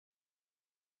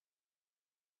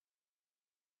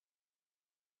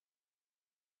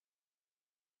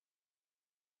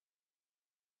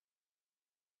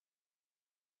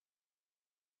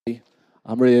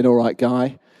I'm really an all right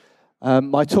guy.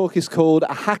 My talk is called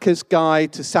A Hacker's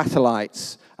Guide to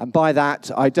Satellites. And by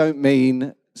that, I don't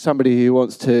mean somebody who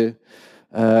wants to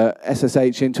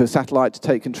SSH into a satellite to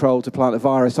take control to plant a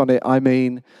virus on it. I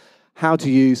mean how to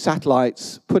use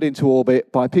satellites put into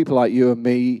orbit by people like you and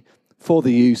me for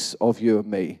the use of you and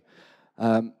me.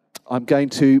 I'm going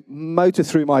to motor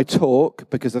through my talk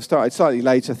because I've started slightly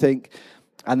late, I think,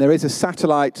 and there is a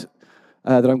satellite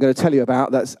that I'm going to tell you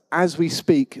about that's, as we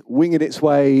speak, winging its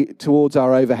way towards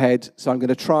our overhead. So I'm going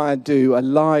to try and do a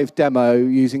live demo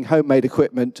using homemade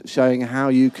equipment showing how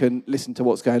you can listen to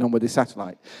what's going on with this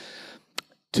satellite.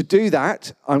 To do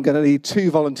that, I'm going to need 2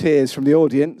 volunteers from the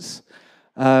audience.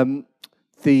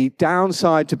 The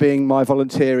downside to being my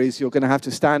volunteer is you're going to have to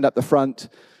stand up the front,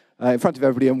 in front of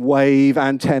everybody and wave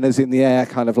antennas in the air,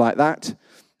 kind of like that.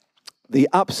 The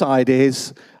upside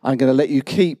is I'm going to let you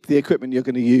keep the equipment you're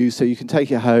going to use so you can take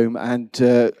it home and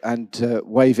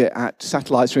wave it at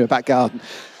satellites from your back garden.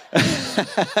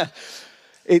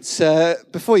 It's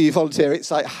before you volunteer, it's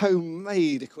like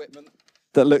homemade equipment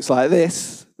that looks like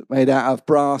this, made out of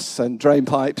brass and drain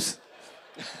pipes.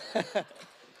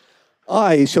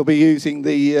 I shall be using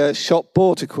the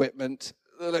shop-bought equipment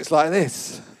that looks like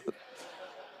this.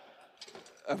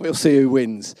 And we'll see who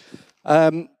wins.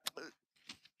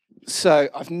 So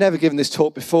I've never given this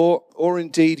talk before, or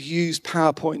indeed used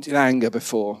PowerPoint in anger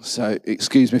before, so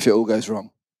excuse me if it all goes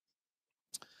wrong.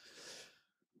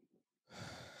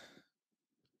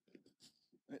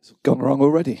 It's gone wrong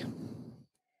already.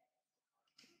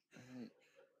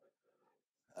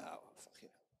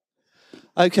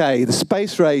 Okay, the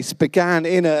space race began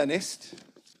in earnest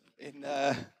in,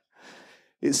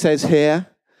 it says here,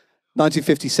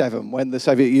 1957, when the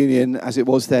Soviet Union, as it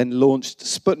was then, launched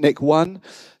Sputnik 1.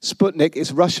 Sputnik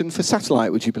is Russian for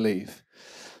satellite, would you believe?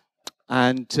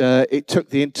 And it took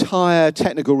the entire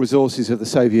technical resources of the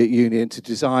Soviet Union to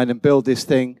design and build this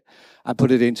thing and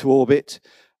put it into orbit.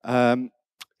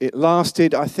 It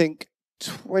lasted, I think,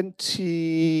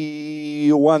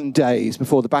 21 days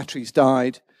before the batteries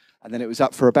died, and then it was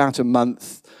up for about a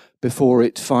month before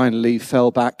it finally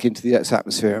fell back into the Earth's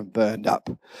atmosphere and burned up.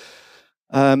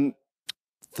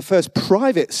 The first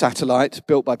private satellite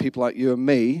built by people like you and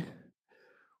me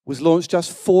was launched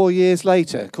just 4 years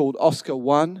later, called Oscar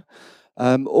 1.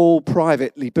 All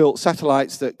privately built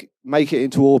satellites that make it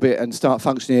into orbit and start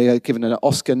functioning are given an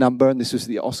Oscar number, and this was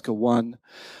the Oscar 1.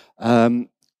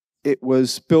 It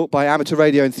was built by amateur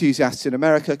radio enthusiasts in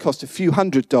America, cost a few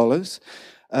 $100s,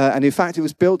 and in fact it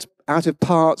was built out of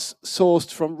parts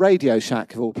sourced from Radio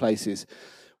Shack, of all places.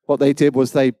 What they did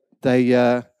was they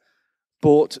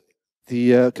bought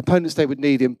the components they would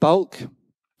need in bulk.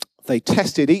 They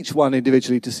tested each one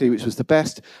individually to see which was the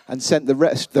best and sent the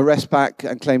rest back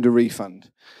and claimed a refund.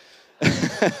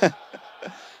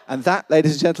 And that,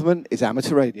 ladies and gentlemen, is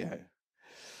amateur radio.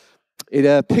 It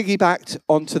piggybacked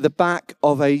onto the back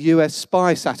of a US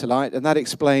spy satellite, and that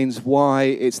explains why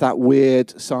it's that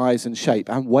weird size and shape,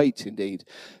 and weight indeed,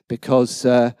 because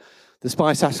the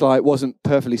spy satellite wasn't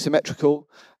perfectly symmetrical,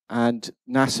 and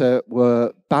NASA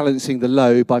were balancing the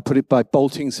load by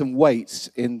bolting some weights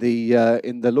in the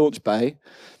launch bay.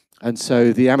 And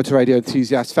so the amateur radio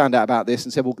enthusiasts found out about this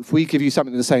and said, well, if we give you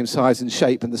something the same size and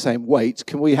shape and the same weight,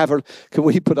 can we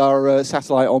put our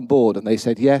satellite on board? And they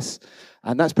said yes.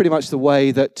 And that's pretty much the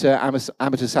way that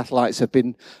amateur satellites have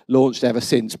been launched ever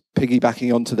since,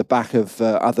 piggybacking onto the back of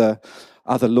other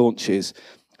launches.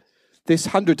 This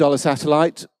 $100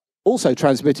 satellite also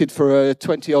transmitted for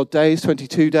 20-odd days,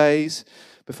 22 days,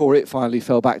 before it finally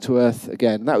fell back to Earth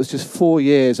again. And that was just 4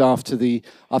 years after a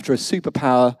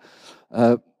superpower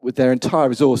with their entire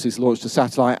resources launched a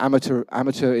satellite.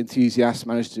 Amateur enthusiasts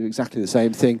managed to do exactly the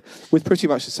same thing with pretty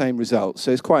much the same results. So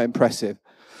it's quite impressive.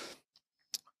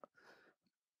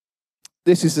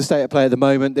 This is the state of play at the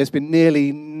moment. There's been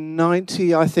nearly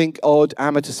 90, I think, odd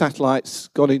amateur satellites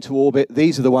gone into orbit.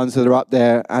 These are the ones that are up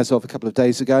there as of a couple of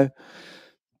days ago.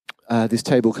 This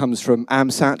table comes from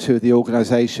AMSAT, who are the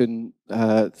organization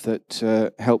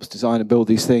that helps design and build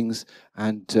these things.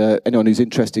 And anyone who's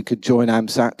interested could join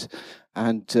AMSAT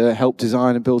and help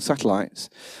design and build satellites.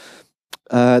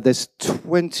 There's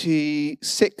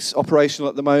 26 operational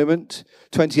at the moment,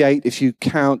 28 if you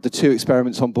count the 2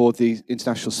 experiments on board the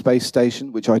International Space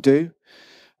Station, which I do.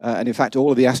 And in fact,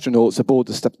 all of the astronauts aboard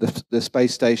the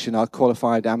space station are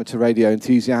qualified amateur radio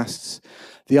enthusiasts.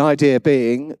 The idea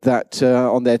being that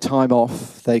on their time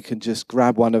off, they can just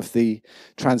grab one of the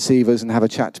transceivers and have a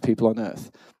chat to people on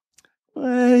Earth.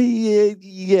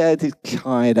 Yeah, it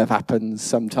kind of happens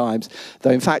sometimes.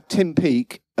 Though, in fact, Tim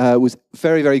Peake was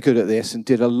very, very good at this and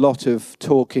did a lot of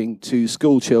talking to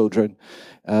school children.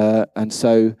 And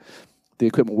so the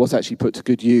equipment was actually put to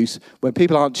good use. When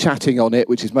people aren't chatting on it,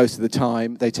 which is most of the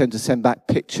time, they tend to send back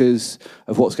pictures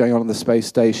of what's going on the space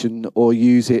station or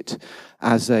use it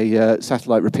as a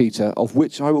satellite repeater, of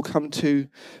which I will come to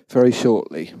very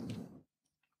shortly.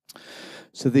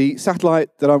 So the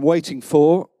satellite that I'm waiting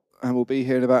for, and will be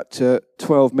here in about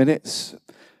 12 minutes,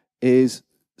 is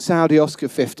Saudi Oscar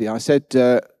 50. I said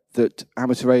that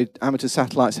amateur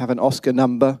satellites have an Oscar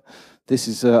number. This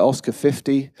is Oscar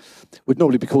 50. Would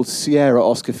normally be called Sierra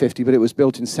Oscar 50, but it was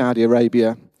built in Saudi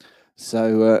Arabia,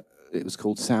 so it was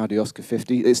called Saudi Oscar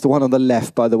 50. It's the one on the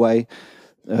left, by the way.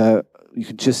 You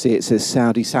can just see it says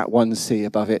Saudi Sat-1C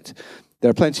above it. There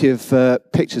are plenty of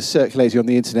pictures circulating on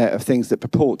the internet of things that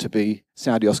purport to be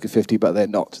Saudi Oscar 50, but they're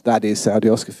not. That is Saudi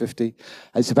Oscar 50.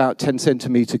 It's about 10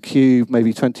 centimetre cube,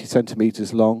 maybe 20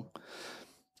 centimetres long.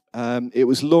 It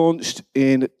was launched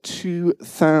in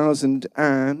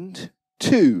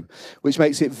 2002, which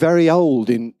makes it very old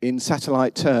in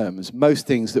satellite terms. Most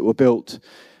things that were built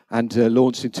and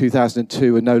launched in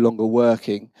 2002 are no longer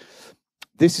working.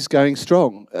 This is going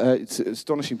strong. It's an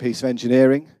astonishing piece of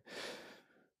engineering.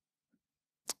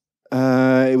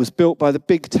 It was built by the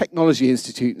big technology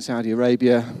institute in Saudi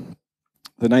Arabia,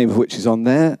 the name of which is on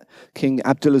there, King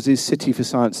Abdulaziz City for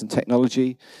Science and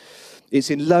Technology. It's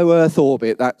in low Earth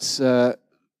orbit. That's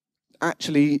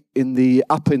actually in the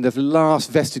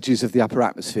last vestiges of the upper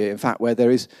atmosphere. In fact, where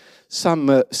there is some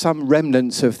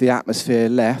remnants of the atmosphere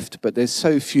left, but there's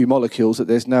so few molecules that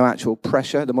there's no actual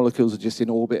pressure. The molecules are just in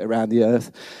orbit around the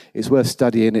Earth. It's worth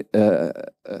studying it, a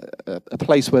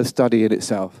place worth studying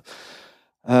itself.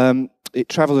 It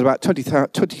travels at about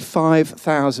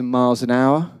 25,000 miles an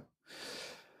hour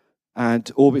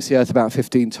and orbits the Earth about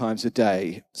 15 times a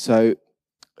day. So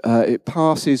it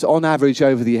passes, on average,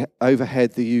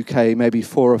 overhead the UK maybe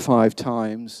 4 or 5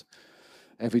 times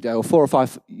every day, or 4 or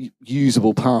 5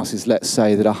 usable passes, let's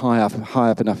say, that are high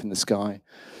up enough in the sky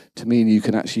to mean you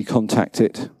can actually contact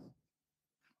it.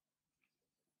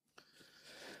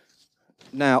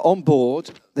 Now, on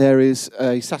board, there is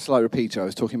a satellite repeater. I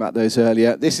was talking about those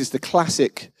earlier. This is the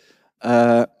classic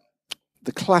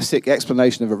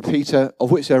explanation of a repeater, of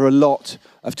which there are a lot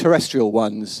of terrestrial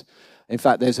ones. In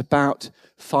fact, there's about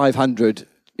 500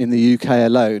 in the UK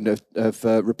alone of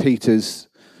repeaters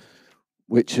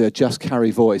which just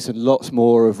carry voice, and lots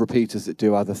more of repeaters that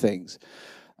do other things.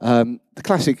 The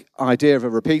classic idea of a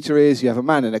repeater is you have a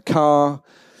man in a car,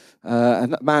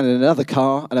 a man in another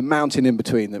car, and a mountain in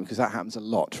between them, because that happens a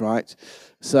lot, right?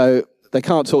 So they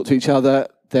can't talk to each other.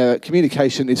 Their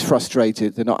communication is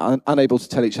frustrated. They're not unable to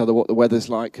tell each other what the weather's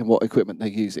like and what equipment they're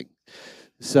using.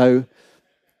 So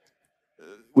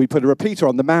we put a repeater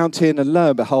on the mountain, and lo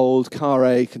and behold, car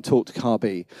A can talk to car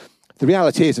B. The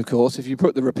reality is, of course, if you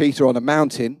put the repeater on a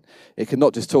mountain, it can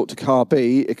not just talk to car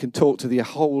B, it can talk to the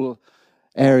whole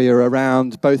area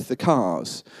around both the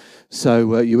cars.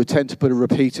 So you would tend to put a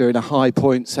repeater in a high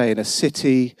point, say in a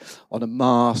city, on a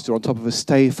mast, or on top of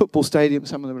a football stadium,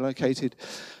 some of them are located,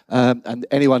 and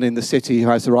anyone in the city who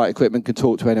has the right equipment can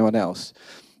talk to anyone else.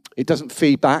 It doesn't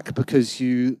feed back because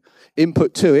you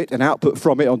input to it and output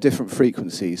from it on different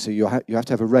frequencies. So you have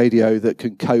to have a radio that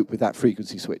can cope with that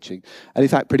frequency switching. And in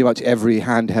fact, pretty much every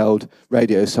handheld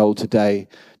radio sold today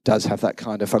does have that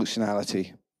kind of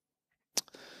functionality.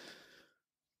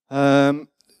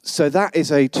 So that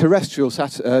is a terrestrial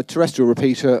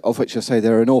repeater, of which I say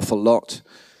there are an awful lot.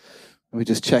 Let me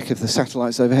just check if the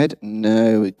satellite's overhead.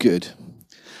 No, we're good.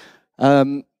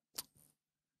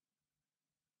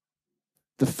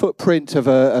 The footprint of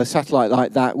a satellite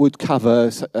like that would cover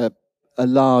a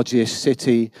largish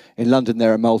city. In London,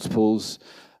 there are multiples.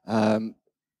 A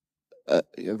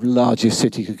largest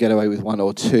city could get away with 1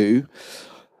 or 2.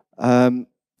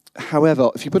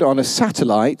 However, if you put it on a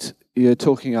satellite, you're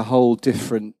talking a whole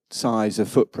different size of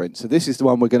footprint. So this is the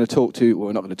one we're going to talk to. Well,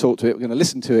 we're not going to talk to it. We're going to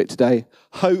listen to it today.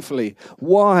 Hopefully.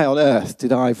 Why on earth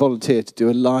did I volunteer to do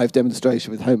a live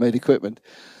demonstration with homemade equipment?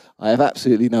 I have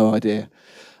absolutely no idea.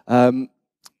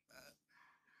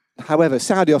 However,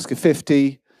 Saudi Oscar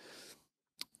 50,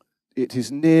 it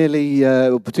is nearly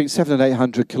between 700 and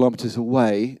 800 kilometers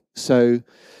away. So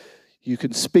you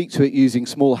can speak to it using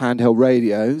small handheld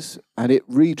radios, and it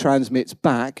retransmits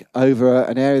back over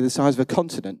an area the size of a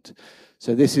continent.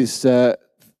 So this is the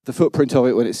footprint of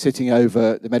it when it's sitting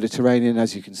over the Mediterranean.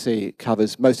 As you can see, it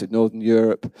covers most of Northern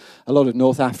Europe, a lot of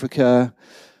North Africa,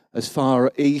 as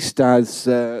far east as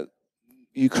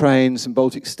Ukraine, some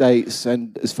Baltic states,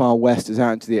 and as far west as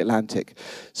out into the Atlantic.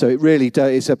 So it really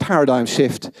is a paradigm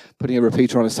shift, putting a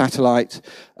repeater on a satellite,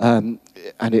 and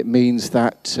it means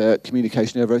that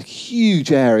communication over a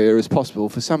huge area is possible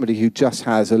for somebody who just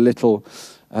has a little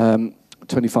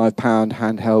 25-pound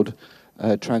handheld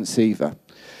transceiver.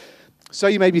 So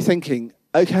you may be thinking,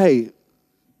 okay,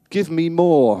 give me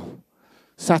more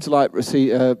satellite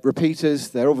repeaters.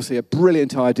 They're obviously a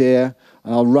brilliant idea,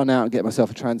 and I'll run out and get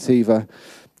myself a transceiver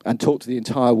and talk to the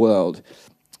entire world.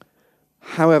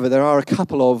 However, there are a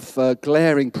couple of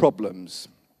glaring problems.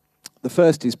 The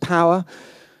first is power.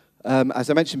 As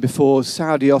I mentioned before,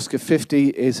 Saudi Oscar 50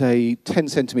 is a 10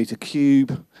 centimeter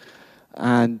cube,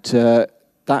 and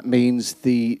that means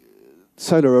the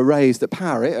solar arrays that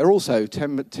power it are also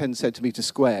 10 centimeter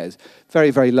squares. Very,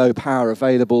 very low power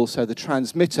available, so the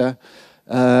transmitter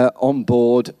on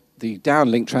board, the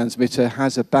downlink transmitter,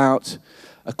 has about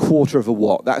 1/4 of a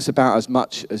watt. That's about as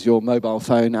much as your mobile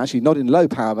phone, actually not in low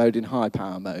power mode, in high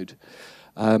power mode.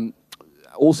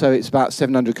 Also, it's about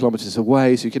 700 kilometers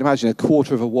away, so you can imagine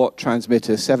 1/4 of a watt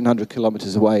transmitter, 700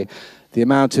 kilometers away. The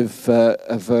amount of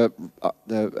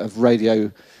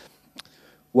radio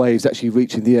waves actually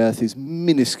reaching the Earth is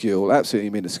minuscule, absolutely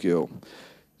minuscule.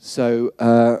 So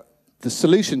the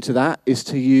solution to that is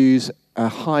to use a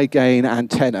high-gain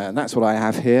antenna, and that's what I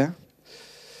have here.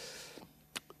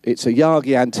 It's a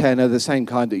Yagi antenna, the same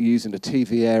kind that you use in a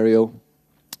TV aerial.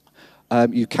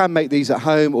 You can make these at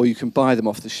home, or you can buy them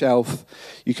off the shelf.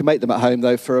 You can make them at home,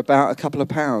 though, for about a couple of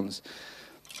pounds.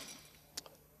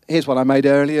 Here's one I made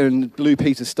earlier in Blue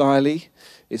Peter style.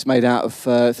 It's made out of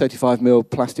 35mm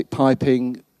plastic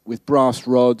piping with brass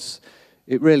rods.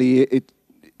 It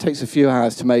takes a few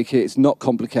hours to make it. It's not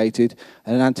complicated.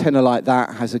 And an antenna like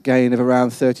that has a gain of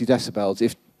around 30 decibels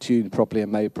if tuned properly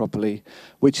and made properly,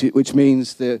 which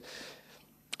means that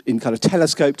in kind of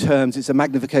telescope terms, it's a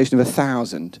magnification of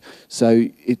 1,000. So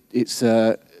it's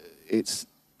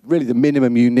really the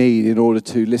minimum you need in order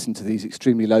to listen to these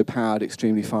extremely low-powered,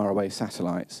 extremely far-away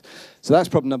satellites. So that's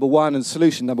problem number one and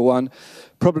solution number one.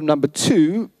 Problem number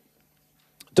two,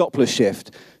 Doppler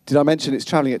shift. Did I mention it's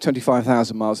traveling at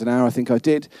 25,000 miles an hour? I think I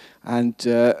did. And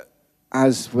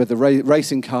as with the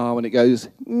racing car, when it goes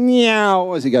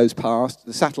meow as it goes past,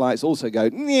 the satellites also go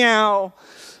meow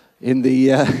in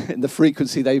the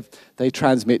frequency they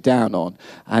transmit down on,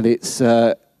 and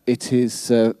it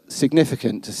is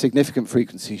significant, a significant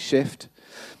frequency shift.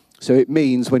 So it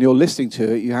means when you're listening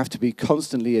to it, you have to be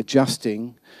constantly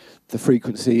adjusting the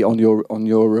frequency on your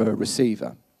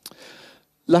receiver.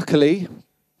 Luckily,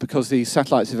 because these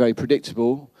satellites are very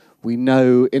predictable, we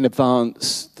know in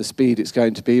advance the speed it's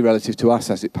going to be relative to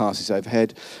us as it passes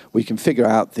overhead. We can figure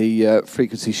out the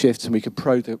frequency shifts, and we can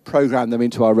program them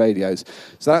into our radios.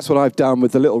 So that's what I've done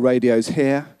with the little radios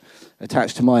here,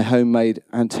 attached to my homemade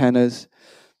antennas.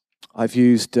 I've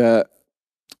used 2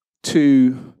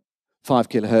 5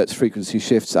 kilohertz frequency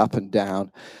shifts up and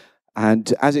down.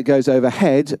 And as it goes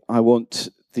overhead, I want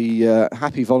the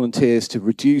happy volunteers to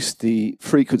reduce the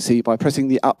frequency by pressing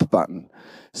the up button.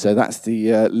 So that's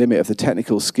the limit of the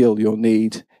technical skill you'll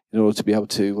need in order to be able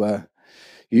to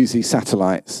use these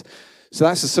satellites. So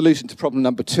that's the solution to problem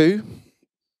number two.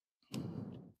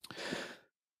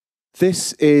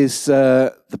 This is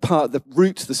the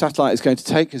route the satellite is going to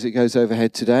take as it goes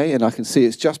overhead today, and I can see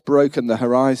it's just broken the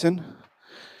horizon.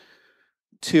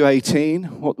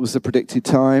 2:18, what was the predicted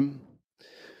time?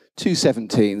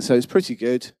 2:17, so it's pretty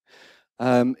good.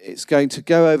 It's going to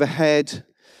go overhead.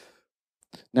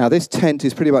 Now, this tent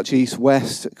is pretty much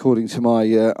east-west, according to my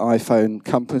iPhone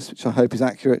compass, which I hope is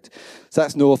accurate. So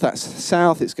that's north, that's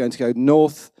south. It's going to go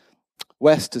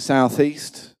north-west to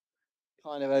southeast,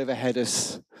 kind of overhead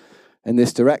us in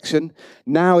this direction.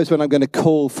 Now is when I'm going to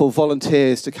call for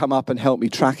volunteers to come up and help me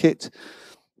track it.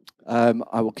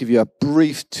 I will give you a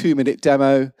brief 2-minute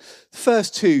demo. The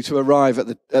first 2 to arrive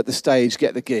at the stage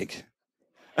get the gig.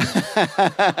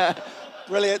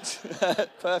 Brilliant.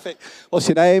 Perfect. What's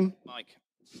your name? Mike.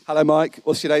 Hello, Mike.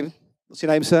 What's your name? What's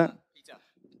your name, sir? Peter.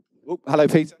 Oh, hello,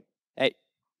 Peter. Hey.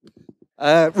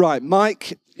 Right,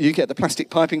 Mike, you get the plastic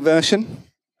piping version.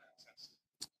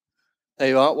 There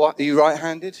you are. What, are you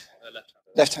right-handed?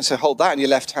 Left-handed. Left hand. So hold that in your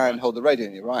left hand. Hold the radio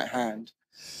in your right hand.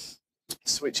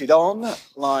 Switch it on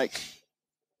like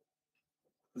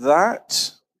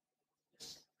that.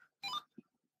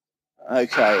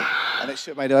 Okay. And it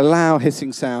should make a loud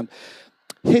hissing sound.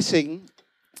 Hissing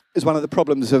is one of the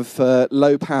problems of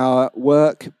low power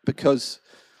work, because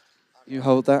you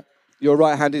hold that. You're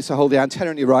right-handed, so hold the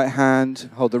antenna in your right hand,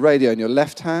 hold the radio in your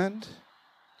left hand,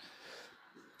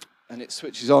 and it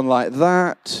switches on like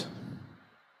that.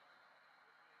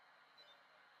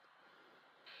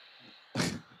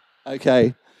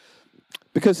 Okay.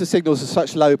 Because the signals are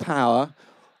such low power,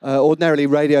 ordinarily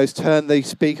radios turn the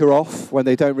speaker off when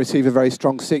they don't receive a very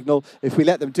strong signal. If we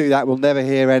let them do that, we'll never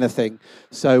hear anything.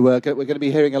 So we're going to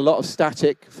be hearing a lot of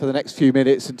static for the next few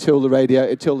minutes until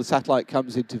the satellite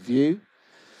comes into view.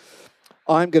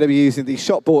 I'm going to be using the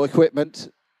shot ball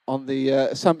equipment on the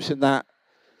assumption that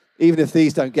even if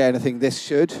these don't get anything, this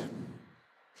should.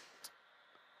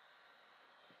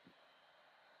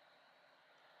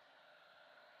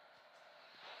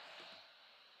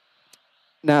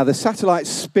 Now, the satellite's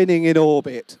spinning in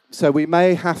orbit, so we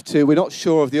may have to, we're not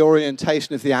sure of the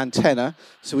orientation of the antenna,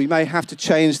 so we may have to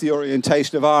change the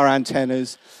orientation of our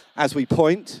antennas as we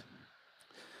point.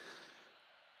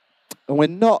 And we're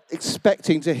not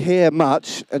expecting to hear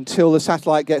much until the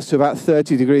satellite gets to about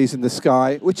 30 degrees in the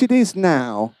sky, which it is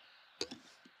now.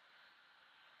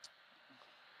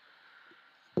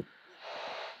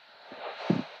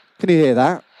 Can you hear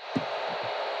that?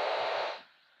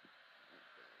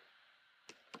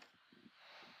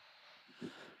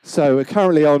 So we're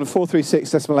currently on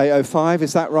 436.805.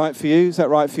 Is that right for you? Is that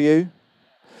right for you?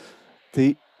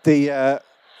 The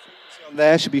on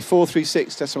there should be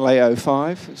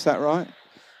 436.805. Is that right?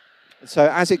 So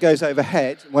as it goes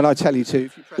overhead, when I tell you to,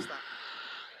 if you press that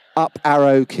up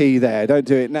arrow key there, don't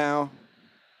do it now.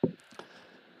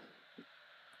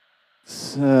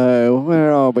 So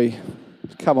where are we?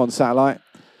 Come on, satellite.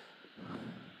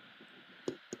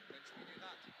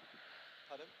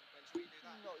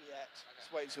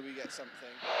 Wait till we get something.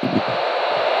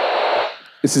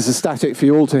 This is a static for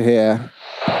you all to hear.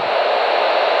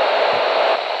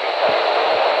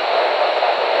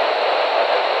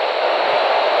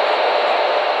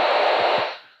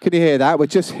 Can you hear that? We're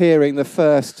just hearing the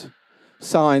first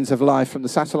signs of life from the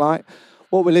satellite.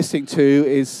 What we're listening to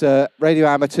is radio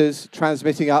amateurs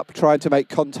transmitting up, trying to make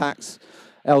contacts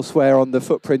elsewhere on the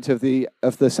footprint of the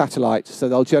satellite. So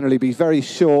they'll generally be very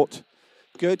short.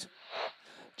 Good.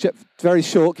 Very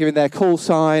short, giving their call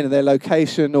sign and their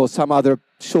location or some other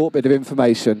short bit of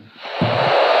information.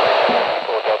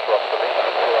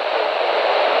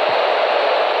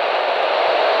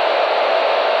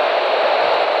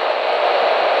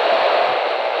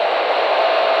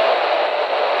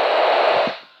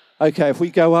 Okay, if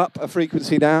we go up a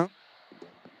frequency now,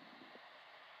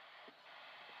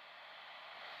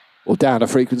 or down a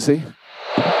frequency.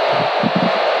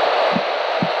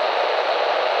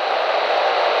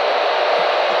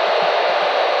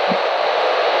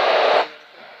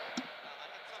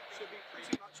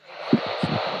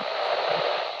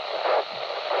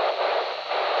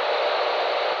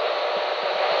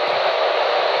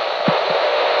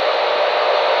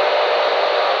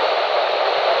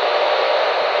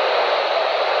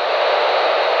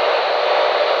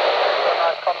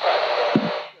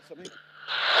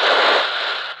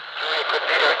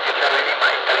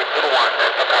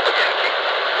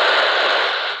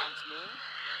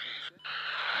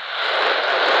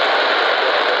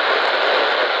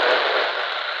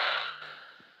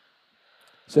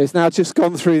 So it's now just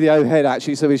gone through the overhead,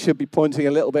 actually, so we should be pointing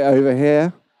a little bit over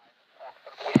here.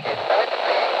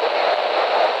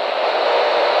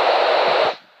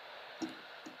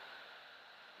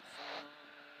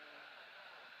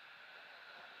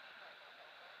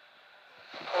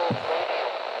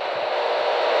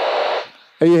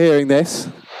 Are you hearing this?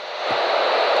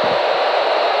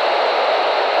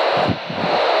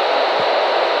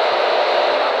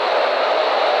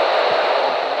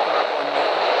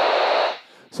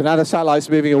 So now the satellite's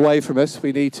moving away from us.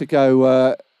 We need to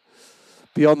go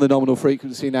beyond the nominal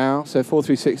frequency now. So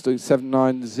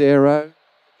 436.790.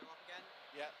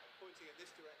 Yeah, pointing in this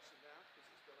direction now because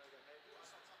it's gone overhead.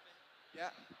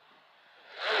 Yeah.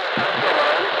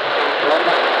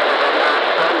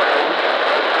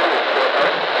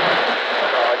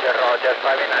 Roger,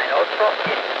 598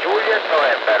 in Juliet,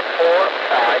 November 4,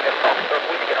 5, Foxtrot,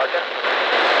 Whiskey, Roger.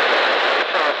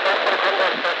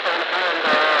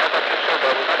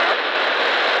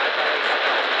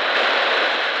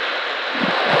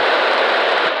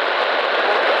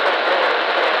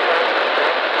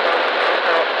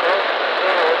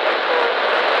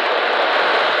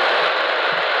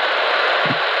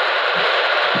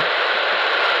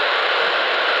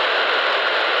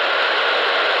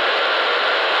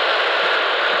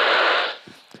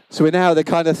 So we're now at the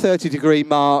kind of 30-degree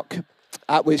mark,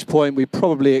 at which point we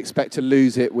probably expect to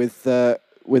lose it with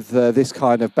this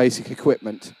kind of basic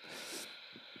equipment.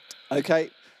 Okay,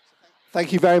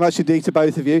 thank you very much indeed to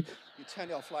both of you. You turn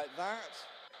it off like that.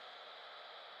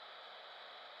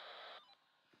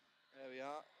 There we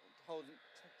are.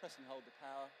 Press and hold the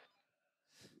power.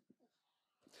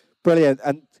 Brilliant.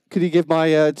 And could you give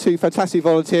my two fantastic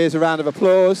volunteers a round of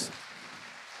applause?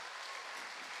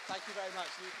 Thank you very much.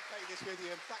 You can take this with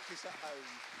you and practice at home.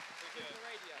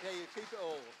 Yeah, you keep it all.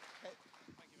 Okay. Thank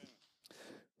you very much.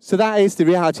 So that is the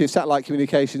reality of satellite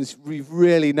communications. We've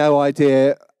really no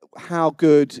idea how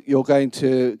good you're going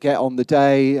to get on the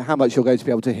day, how much you're going to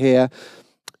be able to hear.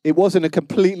 It wasn't a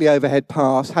completely overhead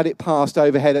pass. Had it passed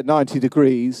overhead at 90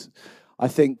 degrees, I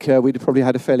think we'd have probably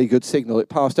had a fairly good signal. It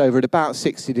passed over at about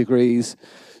 60 degrees.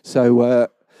 So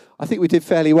I think we did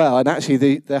fairly well. And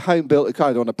actually, the home-built, I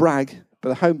don't want to brag, but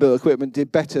the home-built equipment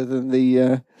did better than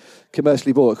the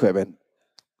commercially bought equipment.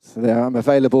 So there, I'm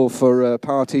available for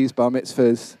parties, bar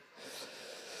mitzvahs.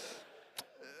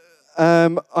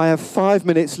 I have 5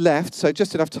 minutes left, so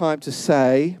just enough time to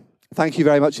say thank you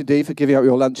very much indeed for giving up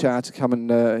your lunch hour to come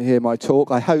and hear my talk.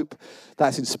 I hope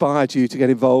that's inspired you to get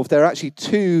involved. There are actually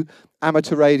 2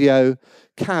 amateur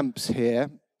camps here.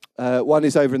 One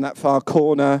is over in that far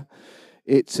corner.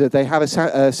 They have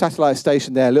a satellite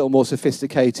station there, a little more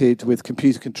sophisticated, with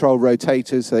computer-controlled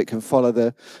rotators so it can follow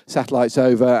the satellites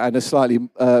over, and a slightly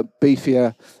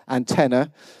beefier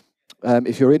antenna.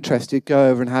 If you're interested, go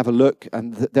over and have a look,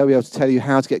 and they'll be able to tell you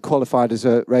how to get qualified as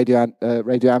a radio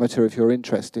amateur if you're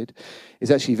interested. It's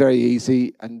actually very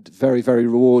easy and very, very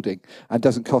rewarding, and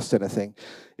doesn't cost anything.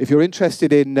 If you're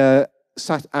interested in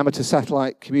amateur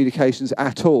satellite communications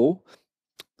at all,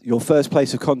 your first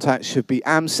place of contact should be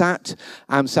AMSAT.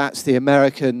 AMSAT's the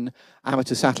American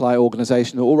Amateur Satellite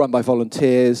Organization, all run by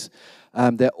volunteers.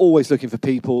 They're always looking for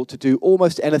people to do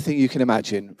almost anything you can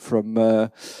imagine, from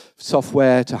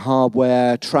software to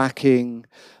hardware, tracking,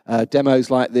 demos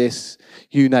like this,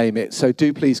 you name it. So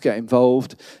do please get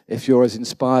involved if you're as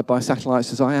inspired by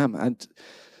satellites as I am. And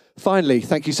finally,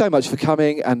 thank you so much for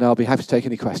coming, and I'll be happy to take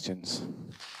any questions.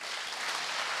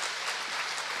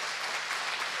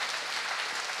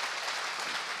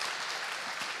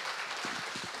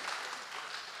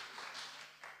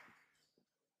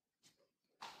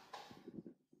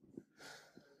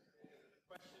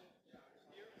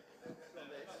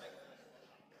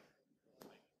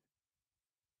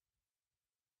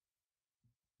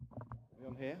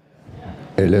 Here.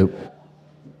 Hello.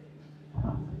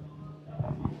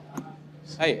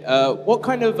 Hey, what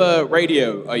kind of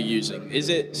radio are you using? Is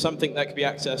it something that can be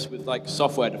accessed with like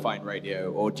software-defined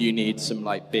radio, or do you need some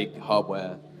like big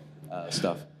hardware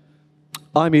stuff?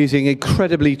 I'm using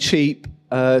incredibly cheap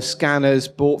scanners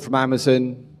bought from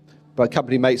Amazon by a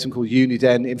company makes them called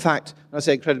Uniden. In fact, when I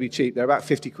say incredibly cheap, they're about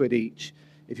 50 quid each.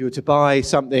 If you were to buy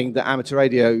something that amateur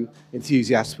radio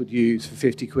enthusiasts would use for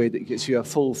 50 quid, it gets you a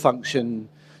full function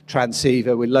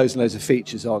transceiver with loads and loads of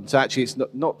features on. So actually it's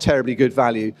not terribly good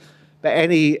value. But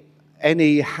any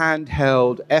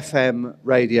handheld FM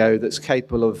radio that's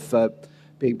capable of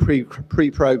being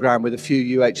pre-programmed with a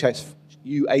few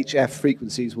UHF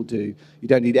frequencies will do. You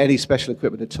don't need any special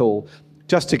equipment at all.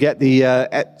 Just to get the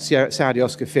Saudi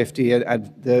Oscar 50 and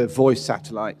the voice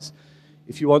satellites.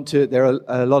 If you want to, there are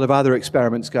a lot of other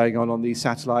experiments going on these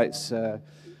satellites, and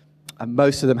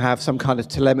most of them have some kind of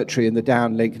telemetry in the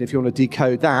downlink. And if you want to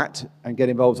decode that and get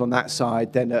involved on that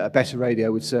side, then a better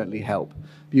radio would certainly help.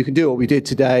 But you can do what we did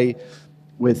today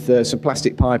with some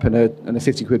plastic pipe and a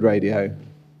 50 quid radio.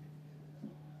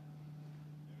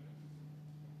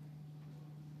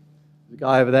 The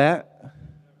guy over there.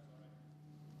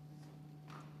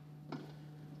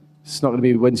 It's not going to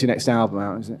be when's your next album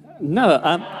out, is it? No.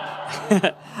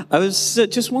 I was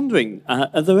just wondering,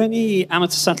 are there any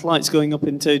amateur satellites going up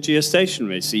into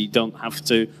geostationary so you don't have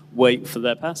to wait for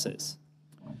their passes?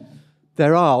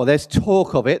 There are. There's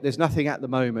talk of it. There's nothing at the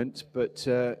moment, but...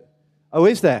 oh,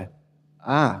 is there?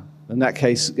 Ah, in that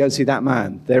case, go and see that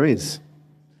man. There is.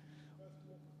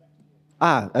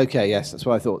 Ah, okay, yes, that's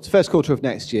what I thought. First quarter of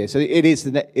next year. So it is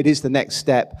the next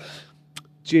step.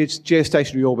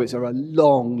 Geostationary orbits are a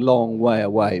long, long way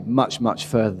away, much, much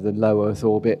further than low Earth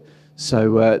orbit.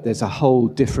 So there's a whole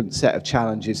different set of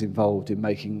challenges involved in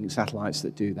making satellites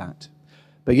that do that.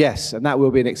 But yes, and that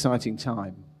will be an exciting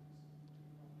time.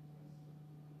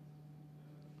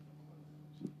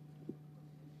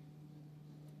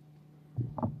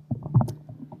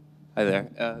 Hi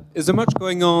there. Is there much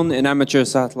going on in amateur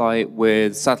satellite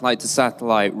with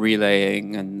satellite-to-satellite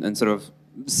relaying and sort of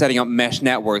setting up mesh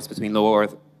networks between low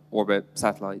Earth orbit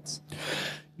satellites?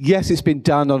 Yes, it's been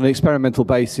done on an experimental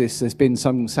basis. There's been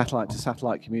some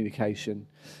satellite-to-satellite communication.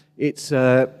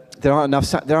 There aren't enough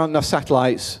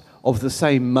satellites of the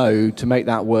same mode to make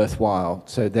that worthwhile.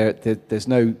 So there's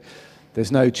no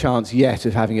chance yet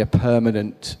of having a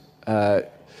permanent,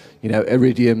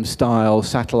 Iridium-style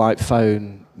satellite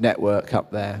phone network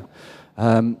up there.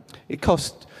 It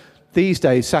costs. These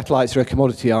days, satellites are a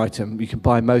commodity item. You can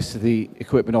buy most of the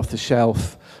equipment off the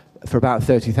shelf. For about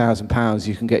 £30,000,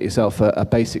 you can get yourself a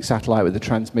basic satellite with a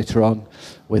transmitter on,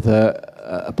 with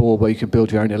a board where you can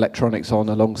build your own electronics on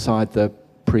alongside the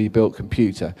pre-built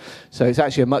computer. So it's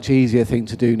actually a much easier thing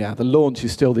to do now. The launch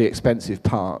is still the expensive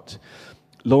part.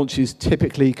 Launches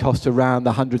typically cost around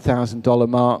the $100,000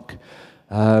 mark,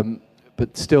 but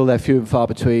but still they're few and far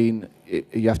between.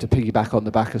 You have to piggyback on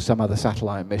the back of some other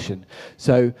satellite mission.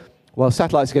 So while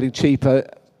satellites are getting cheaper,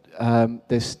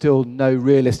 there's still no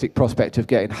realistic prospect of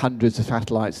getting hundreds of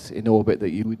satellites in orbit that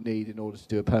you would need in order to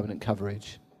do a permanent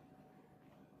coverage.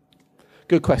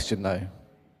 Good question, though.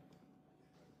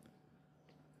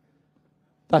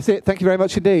 That's it. Thank you very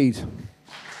much indeed.